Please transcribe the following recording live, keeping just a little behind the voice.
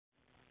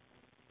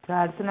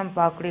அடுத்து நம்ம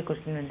பார்க்கக்கூடிய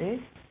கொஸ்டின் வந்து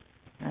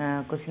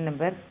question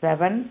number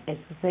 7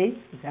 exercise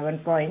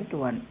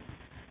 7.1.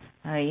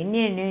 In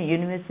a new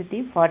university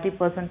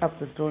 40% of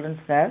the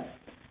students have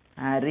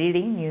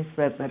reading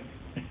newspapers.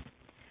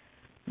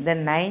 The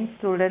 9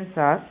 students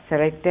are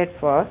selected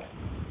for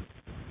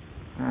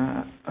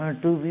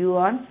to view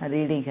on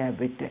reading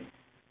habit.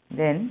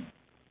 Then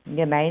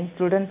இங்கே 9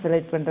 students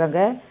select பண்ணுறாங்க.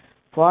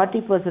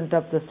 40%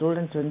 of the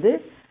students வந்து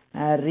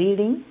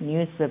reading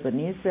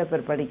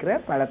newspaper படிக்கிற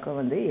பழக்கம்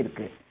வந்து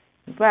இருக்குது.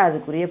 இப்போ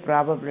அதுக்குரிய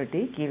probability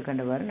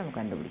கீழ்கண்டவாறு நம்ம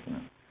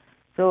கண்டுபிடிக்கணும்.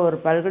 ஸோ ஒரு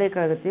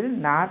பல்கலைக்கழகத்தில்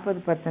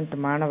 40%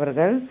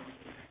 மாணவர்கள்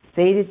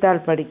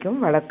செய்தித்தாள் படிக்கும்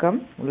வழக்கம்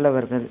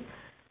உள்ளவர்கள்.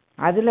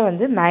 அதில்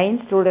வந்து 9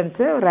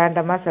 ஸ்டூடெண்ட்ஸை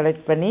ரேண்டமாக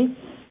செலக்ட் பண்ணி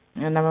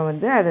நம்ம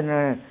வந்து அது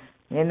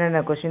என்னென்ன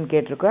கொஷின்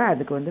கேட்டிருக்கோ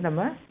அதுக்கு வந்து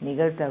நம்ம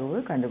நிகழ்தகவு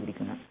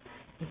கண்டுபிடிக்கணும்.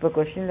 இப்போ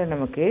கொஷினில்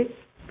நமக்கு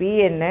பி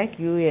என்ன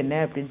கியூ என்ன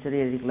அப்படின்னு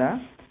சொல்லி எழுதிக்கலாம்.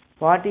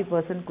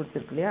 40%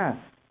 கொடுத்துருக்கு இல்லையா,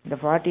 இந்த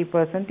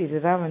 40%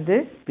 இதுதான் வந்து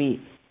பி,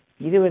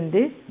 இது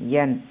வந்து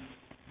என்.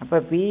 அப்போ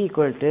பி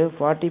ஈக்குவல் டு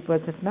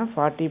 40%னா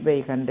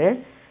 40/100,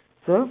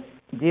 ஸோ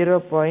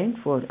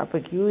 0.4. அப்போ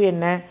கியூ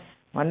என்ன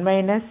 1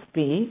 minus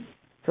B,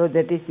 so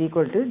that is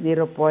equal to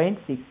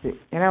 0.6.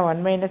 ஏன்னா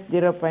 1 மைனஸ்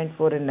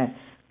 0.4 என்ன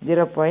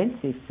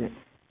 0.6.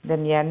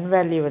 தென் என்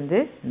வேல்யூ வந்து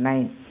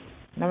 9.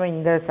 நம்ம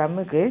இந்த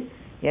சம்முக்கு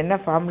என்ன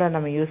ஃபார்முலா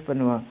நம்ம யூஸ்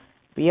பண்ணுவோம்,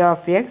 P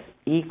of X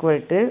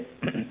equal to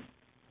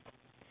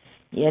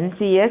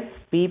NCX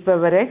P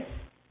power X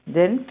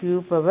then Q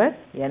power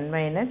N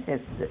minus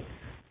X.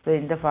 So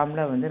இந்த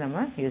ஃபார்முலா வந்து நம்ம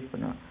யூஸ்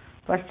பண்ணுவோம்.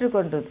 ஃபஸ்ட்டு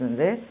கொண்டு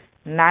வந்து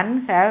நன்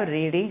ஹேவ்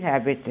ரீடிங்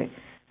ஹேபிட்.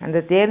 அந்த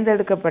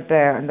தேர்ந்தெடுக்கப்பட்ட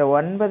அந்த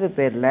 9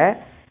 பேரில்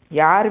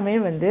யாருமே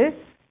வந்து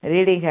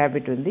ரீடிங்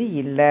ஹேபிட் வந்து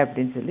இல்லை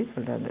அப்படின்னு சொல்லி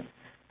சொல்கிறாங்க.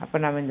 அப்போ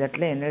நம்ம இந்த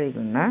இடத்துல என்ன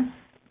எழுதிக்கணும்னா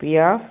P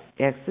of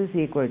X is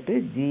equal to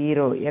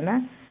 0. ஏன்னா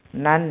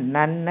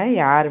நன்னை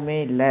யாருமே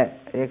இல்லை,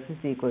 X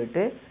is equal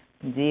to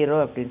 0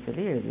 அப்படின்னு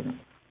சொல்லி எழுதணும்.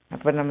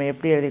 அப்போ நம்ம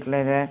எப்படி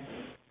எழுதிக்கலாம் இதை,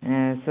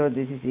 so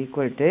this is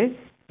equal to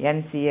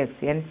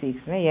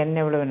NCXனால் என்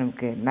எவ்வளவு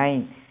நமக்கு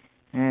 9.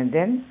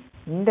 தென்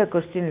இந்த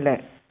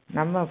கொஸ்டினில்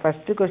நம்ம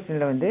ஃபஸ்ட்டு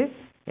கொஸ்டினில் வந்து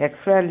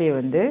எக்ஸ் வேல்யூ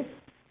வந்து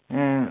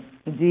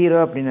 0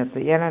 அப்படின்னு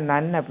அர்த்தம். ஏன்னா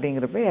நன்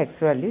அப்படிங்கிறப்ப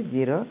எக்ஸ் வேல்யூ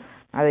 0,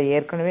 அதை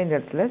ஏற்கனவே இந்த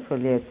இடத்துல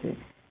சொல்லியாச்சு.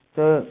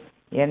 ஸோ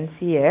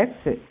NCX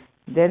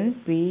தென்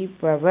P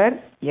பவர்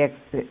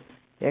எக்ஸ்,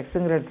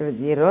 எக்ஸுங்கிற இடத்துல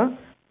 0,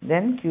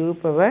 தென் Q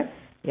power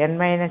n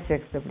minus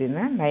x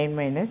அப்படின்னா 9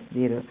 minus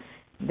 0.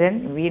 Then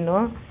we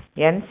know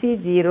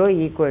NC0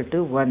 equal to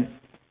 1.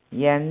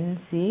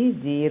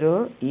 NC0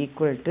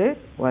 equal to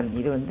 1.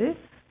 இது வந்து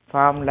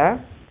ஃபார்முலா.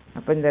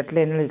 அப்போ இந்த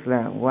இடத்துல என்ன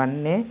எழுதிக்கலாம்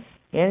 1.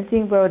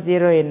 anything பவர்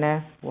 0 என்ன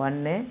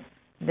 1.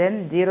 then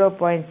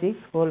 0.6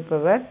 whole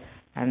power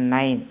and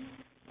 9.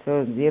 So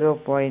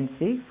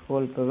 0.6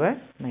 whole power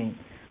 9.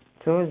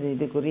 So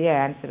இதுக்குரிய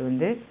ஆன்சர்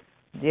வந்து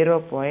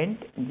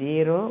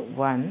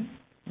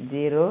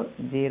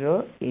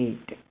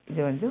 0.01008. இது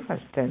வந்து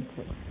ஃபஸ்ட்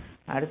ஆன்சர்.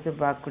 அடுத்து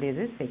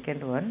பார்க்கக்கூடியது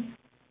செகண்ட் ஒன்.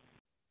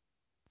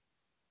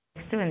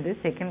 நெக்ஸ்ட் வந்து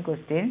செகண்ட்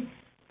கொஸ்டின்,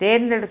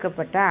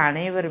 தேர்ந்தெடுக்கப்பட்ட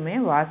அனைவருமே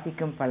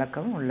வாசிக்கும்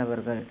பழக்கம்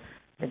உள்ளவர்கள்.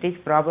 That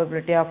is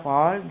probability of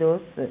all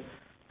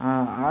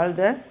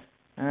the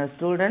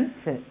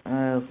students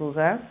who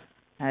have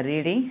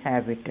reading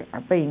habit.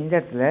 அப்போ இந்த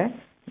இடத்துல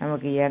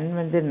நமக்கு n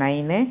வந்து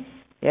 9,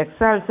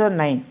 எக்ஸ் ஆல்சோ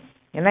 9.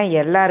 ஏன்னா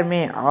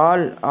எல்லாருமே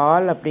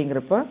ஆல்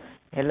அப்படிங்கிறப்போ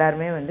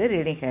எல்லாருமே வந்து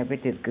ரீடிங்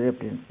ஹேபிட் இருக்குது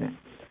அப்படின்னு.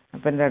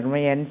 அப்போ இந்த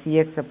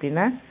NCX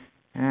அப்படின்னா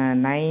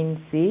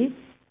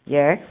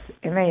 9CX,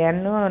 ஏன்னா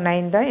என்னும்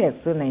 9 தான்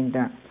எக்ஸும் 9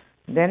 தான்.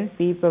 தென் P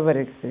பவர்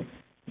எக்ஸு,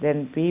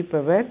 தென் P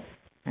பவர்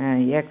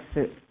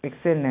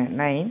எக்ஸ் என்ன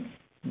 9,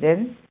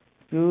 தென்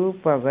Q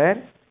power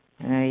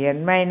N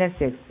minus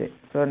x,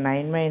 so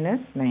 9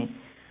 minus 9.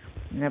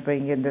 அப்போ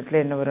இங்கே இந்த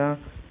இடத்துல என்ன வரும்,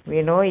 we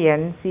know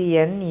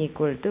NCN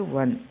equal to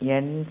 1.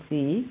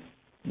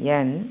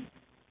 NCN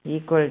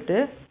equal to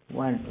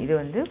 1. இது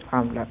வந்து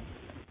ஃபார்முலா.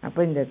 அப்போ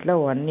இந்த இடத்துல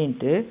 1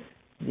 into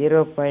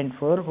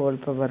 0.4 whole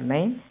power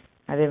 9.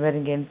 அதே மாதிரி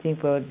இங்கே NC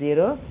பவர்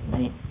 0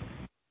 9.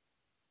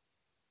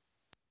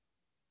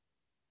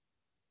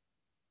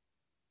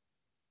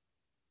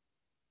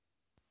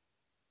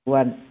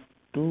 ஒன்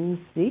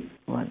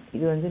 261.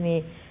 இது வந்து நீ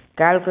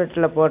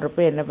கால்குலேட்டரில்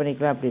போடுறப்போ என்ன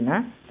பண்ணிக்கலாம் அப்படின்னா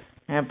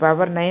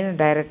பவர் 9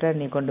 டைரெக்டாக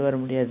நீ கொண்டு வர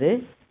முடியாது.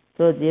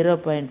 ஸோ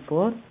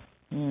 0.4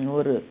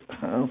 ஒரு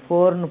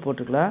 4ன்னு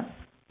போட்டுக்கலாம்.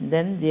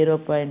 தென்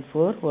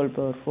 0.4 ஹோல்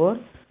பவர் 4,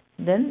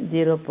 தென்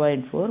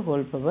 0.4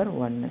 ஹோல் பவர்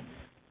 1.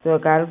 ஸோ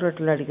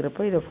கால்குலேட்டரில்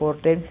அடிக்கிறப்போ இதை 4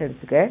 டைம்ஸ்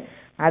எடுத்துக்க.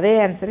 அதே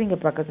ஆன்சர் இங்கே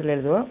பக்கத்தில்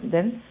எழுதுவோம்.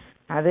 தென்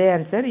அதே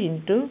ஆன்சர்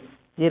இன்ட்டு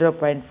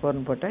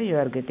 0.4ன்னு போட்டால் you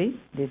are getting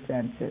this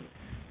answer.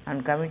 And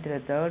coming to the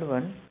third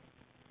one.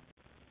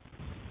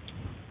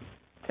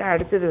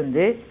 அடுத்தது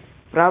வந்து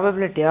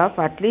probability of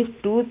at least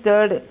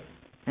 2/3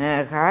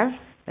 have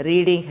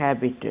reading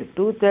habit.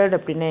 2/3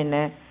 அப்படின்னா என்ன,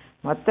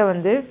 மொத்தம்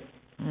வந்து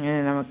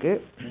நமக்கு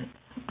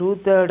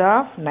 2/3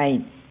 ஆஃப்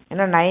 9.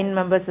 ஏன்னா 9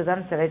 மெம்பர்ஸு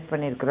தான் செலக்ட்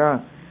பண்ணியிருக்கிறோம்.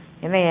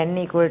 ஏன்னா n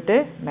ஈக்குவல் டு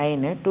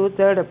 9.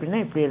 2/3 அப்படின்னா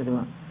இப்படி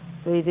எழுதுவோம்.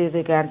 ஸோ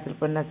இது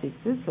கேன்சல் பண்ணால்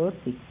 6, ஸோ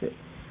 6.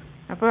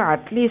 அப்போ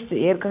அட்லீஸ்ட்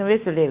ஏற்கனவே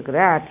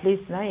சொல்லியிருக்கிறேன்.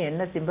 அட்லீஸ்ட்னா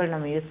என்ன சிம்பிள்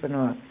நம்ம யூஸ்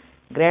பண்ணுவோம்?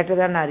 Greater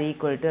than R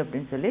equal to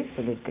அப்படின்னு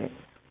சொல்லியிருக்கேன்.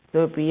 So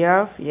P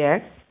of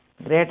X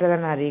greater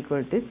than R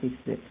equal to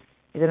 6.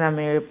 இதை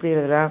நம்ம எப்படி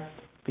எழுதலாம்?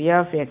 P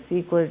of X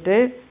equal to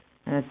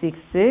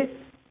 6,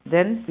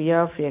 then P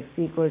of X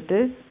equal to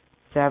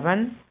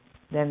 7,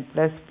 then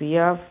plus P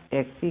of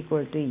X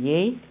equal to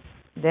 8,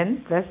 then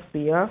plus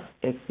P of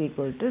X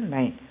equal to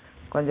 9.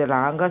 கொஞ்சம்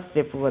லாங்காக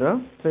step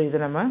வரும். So இதை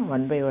நம்ம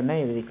 1 by 1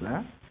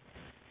 எழுதிக்கலாம்.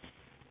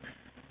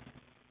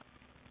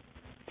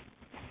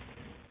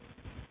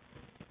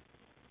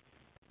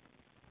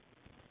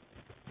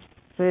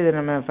 ஸோ இதை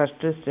நம்ம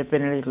ஃபஸ்ட்டு ஸ்டெப்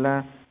என்ன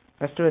எழுதிக்கலாம்?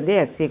 ஃபஸ்ட்டு வந்து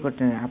எக்ஸ் ஈக்குவல்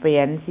டு, அப்போ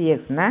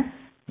என்சிஎக்ஸ்னா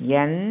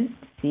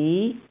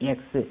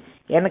என்சிஎக்ஸு.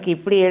 எனக்கு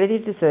இப்படி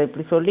எழுதிட்டு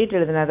இப்படி சொல்லிட்டு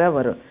எழுதினா தான்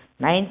வரும்.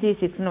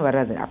 9C6ன்னு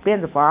வராது. அப்படியே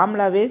அந்த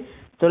ஃபார்முலாவே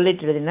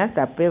சொல்லிட்டு எழுதினா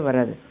தப்பே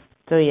வராது.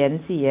 ஸோ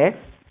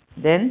என்சிஎக்ஸ்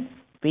தென்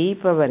பி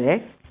பவர்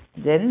எக்ஸ்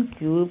தென்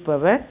Q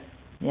power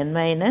n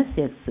minus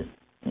x.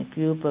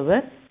 Q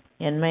power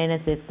n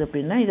minus X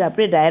அப்படின்னா இது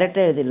அப்படியே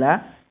டைரெக்டாக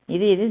எழுதிடலாம்.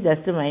 இது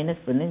ஜஸ்ட்டு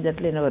மைனஸ் பண்ணி இந்த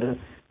இடத்துல என்ன வரும்?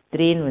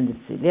 3ன்னு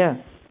வந்துடுச்சு இல்லையா?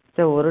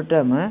 ஸோ ஒரு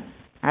டேர்மு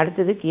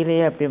அடுத்தது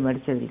கீழேயே அப்படியே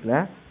மடித்து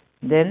எழுதிக்கலாம்.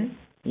 தென்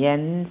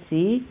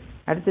என்சி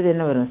அடுத்தது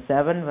என்ன வரும்?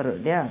 7 வரும்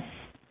இல்லையா?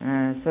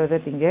 ஸோ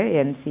தட் இங்கே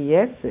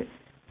என்சிஎக்ஸ்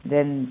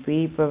தென் பி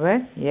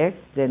பவர்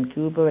எக்ஸ் தென்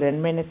கியூ பவர்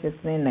என் மைனஸ்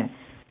எக்ஸ்னு என்ன?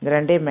 இந்த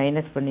ரெண்டையும்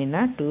மைனஸ்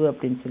பண்ணினா 2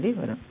 அப்படின்னு சொல்லி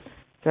வரும்.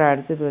 ஸோ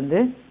அடுத்தது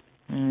வந்து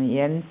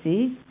என்சி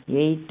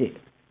 8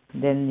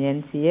 தென்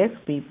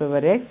என்சிஎக்ஸ் பி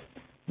பவர் எக்ஸ்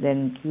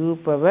தென் Q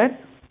power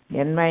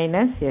n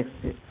minus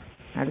X.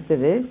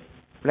 அடுத்தது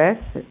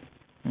ப்ளஸ்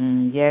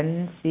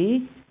என்சி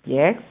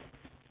எக்ஸ்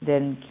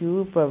தென் கியூ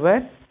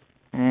பவர்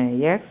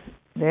எக்ஸ்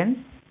தென்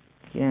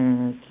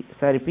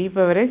B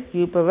power X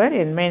Q power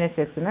n minus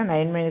எக்ஸ்னால்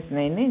 9 minus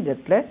 9 இந்த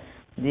இடத்துல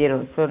 0.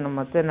 ஸோ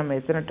மொத்தம் நம்ம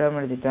எத்தனை டேர்ம்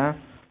எழுதிட்டோம்?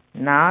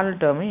 4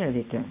 டேர்மையும்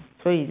எழுதிட்டோம்.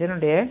 ஸோ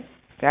இதனுடைய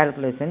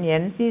கால்குலேஷன்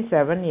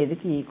NC7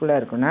 எதுக்கு ஈக்குவலாக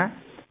இருக்குன்னா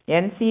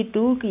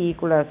NC2க்கு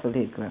ஈக்குவலாக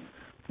சொல்லியிருக்கிறேன்.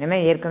 ஏன்னா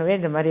ஏற்கனவே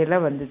இந்த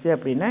மாதிரியெல்லாம் வந்துச்சு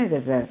அப்படின்னா இதை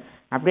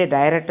அப்படியே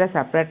டைரெக்டாக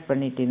செப்ரேட்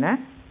பண்ணிட்டீங்கன்னா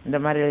இந்த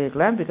மாதிரி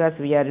எழுதிக்கலாம். Because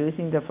we are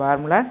using the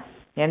formula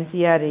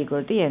NCR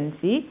equal to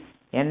NC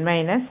n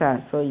minus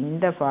R. So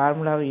இந்த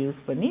ஃபார்முலாவை யூஸ்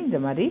பண்ணி இந்த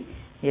மாதிரி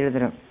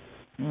எழுதுகிறோம்.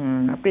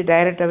 அப்படி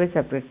டைரெக்டாகவே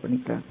செப்ரேட்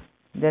பண்ணிக்கலாம்.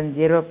 தென்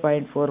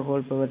 0.4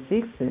 ஹோல் பவர்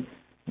 6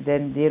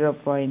 தென்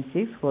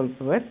 0.6 ஹோல்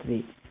பவர் 3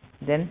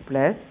 தென்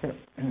ப்ளஸ்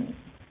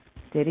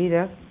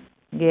தெரியுதா?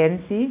 இங்கே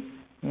NC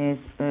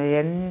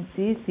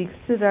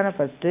 6 தானே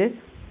ஃபஸ்ட்டு.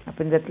 அப்போ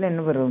இந்த இடத்துல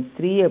என்ன வரும்?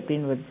 3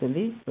 அப்படின்னு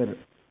சொல்லி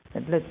வரும்.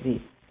 இடத்துல 3.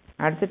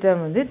 அடுத்த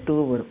டேர்ம் வந்து 2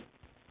 வரும்.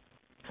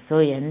 ஸோ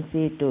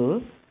NC2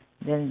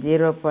 தென்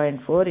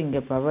 0.4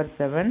 இங்கே பவர்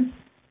 7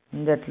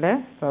 இந்த இடத்துல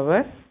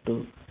பவர் 2.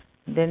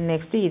 தென்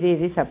நெக்ஸ்ட்டு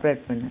இது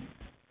செப்ரேட் பண்ணு.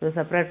 ஸோ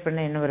செப்ரேட் பண்ண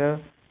என்ன வரும்?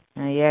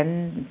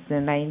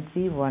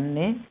 N9C1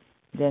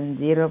 தென்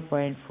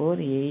 0.4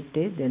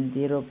 8 தென்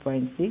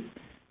 0.6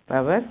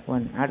 பவர்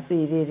 1. அடுத்து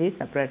இது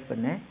செப்ரேட்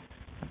பண்ணு.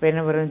 அப்போ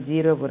என்ன வரும்?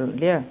 0 வரும்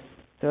இல்லையா?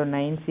 ஸோ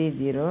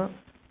 9C0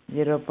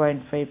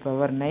 0.5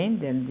 பவர் 9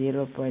 தென்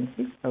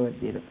 0.6 பவர்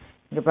 0.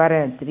 இங்கே பாரு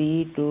 3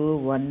 2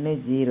 1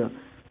 0.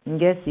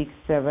 இங்கே 6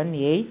 7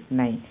 8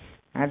 9.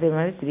 அதே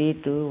மாதிரி 3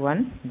 2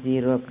 1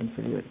 0 அப்படின்னு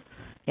சொல்லி வரும்.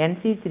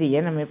 NC3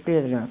 நம்ம எப்படி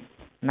எழுதலாம்?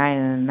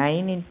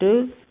 9 into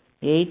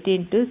 8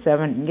 into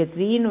 7. இங்கே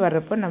 3ன்னு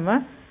வர்றப்போ நம்ம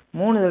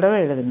 3 தடவை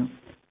எழுதணும்.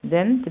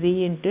 தென் 3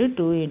 into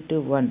 2 into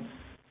 1.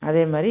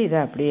 அதே மாதிரி இதை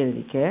அப்படியே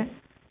எழுதிக்க.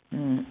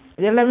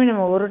 இதெல்லாமே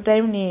நம்ம ஒரு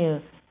டைம் நீ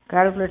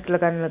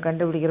கால்குலேட்டரில்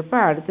கண்டுபிடிக்கிறப்ப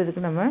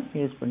அடுத்ததுக்கு நம்ம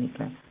யூஸ்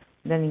பண்ணிக்கலாம்.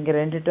 தென் இங்கே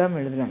 2 டேர்ம்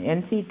எழுதலாம்.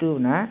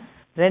 NC2னா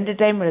 2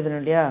 டைம்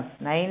எழுதணும் இல்லையா?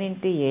 9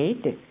 into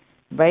 8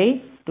 by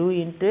 2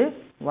 into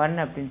 1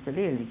 அப்படின்னு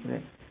சொல்லி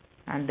எழுதிக்கிறேன்.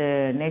 And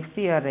next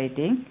you are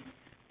writing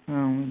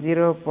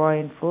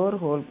 0.4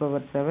 whole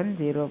power 7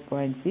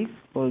 0.6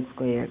 whole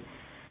square.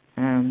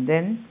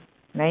 Then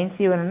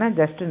 9C1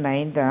 just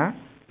 9 தான்.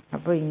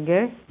 அப்போ இங்கே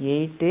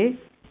 8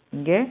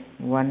 இங்கே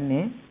 1.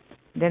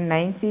 Then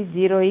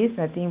 9C0 is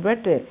nothing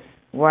but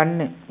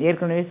 1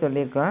 ஏற்கனவே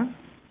சொல்லியிருக்கோம்.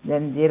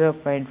 Then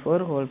 0.4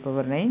 whole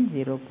power 9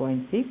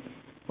 0.6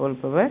 whole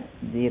power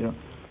 0.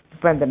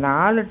 இப்போ அந்த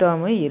 4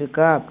 டேர்மு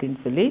இருக்கா அப்படின்னு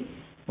சொல்லி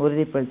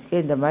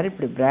உறுதிப்படுத்திக்க. இந்த மாதிரி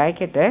இப்படி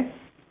ப்ராக்கெட்டை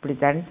இப்படி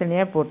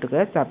தனித்தனியாக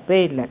போட்டுக்க, தப்பே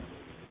இல்லை.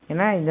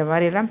 ஏன்னா இந்த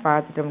மாதிரியெல்லாம்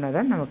பார்த்துட்டோம்னா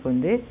தான் நமக்கு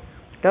வந்து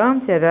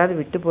டேர்ம்ஸ் ஏதாவது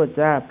விட்டு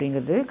போச்சா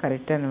அப்படிங்கிறது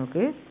கரெக்டாக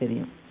நமக்கு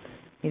தெரியும்.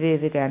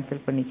 இது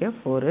கேன்சல் பண்ணிக்க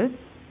 4.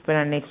 இப்போ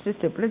நான் நெக்ஸ்ட்டு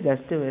ஸ்டெப்பில்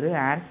ஜஸ்ட்டு வெறும்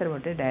ஆன்சர்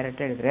மட்டும்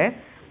டைரெக்டாக எடுக்கிறேன்.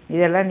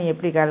 இதெல்லாம் நீ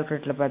எப்படி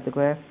கால்குலேட்டரில்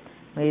பார்த்துக்குவேன்?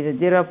 இது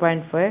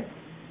 0.5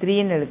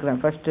 3ன்னு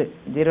எடுக்கலாம். ஃபஸ்ட்டு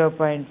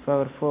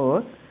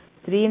 0.4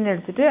 3ன்னு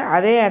எடுத்துகிட்டு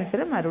அதே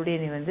ஆன்சரை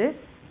மறுபடியும் நீ வந்து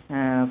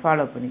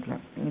ஃபாலோ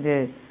பண்ணிக்கலாம். இது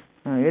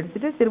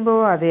எடுத்துகிட்டு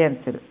திரும்பவும் அதே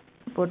ஆன்சர்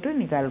போட்டு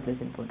நீ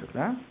கால்குலேஷன்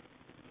போட்டுக்கலாம்.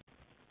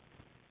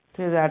 ஸோ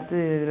இது அடுத்து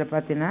இதில்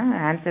பார்த்தீங்கன்னா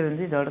ஆன்சர்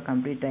வந்து இதோட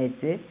கம்ப்ளீட்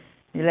ஆயிடுச்சு.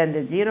 இதில்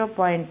இந்த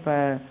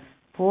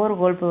 0.4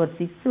 ஹோல் பவர்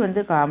 6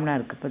 வந்து காமனாக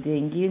இருக்குது. பார்த்தியா,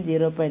 இங்கேயும்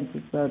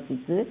 0.6 பவர்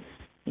 6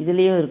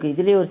 இதுலேயும் இருக்குது.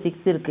 இதுலேயும் ஒரு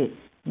 6 இருக்குது,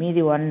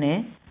 மீதி 1.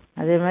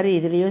 அதே மாதிரி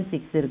இதுலேயும்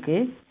 6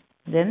 இருக்குது.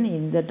 தென்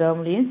இந்த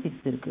டேர்ம்லேயும்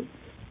 6 இருக்குது.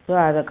 ஸோ ஸோ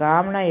அதை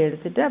காமனாக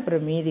எடுத்துகிட்டு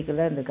அப்புறம்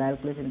மீதிக்கெல்லாம் இந்த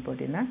கால்குலேஷன்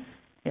போட்டிங்கன்னா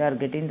you are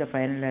getting the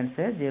final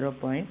answer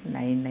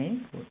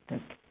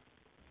 0.994.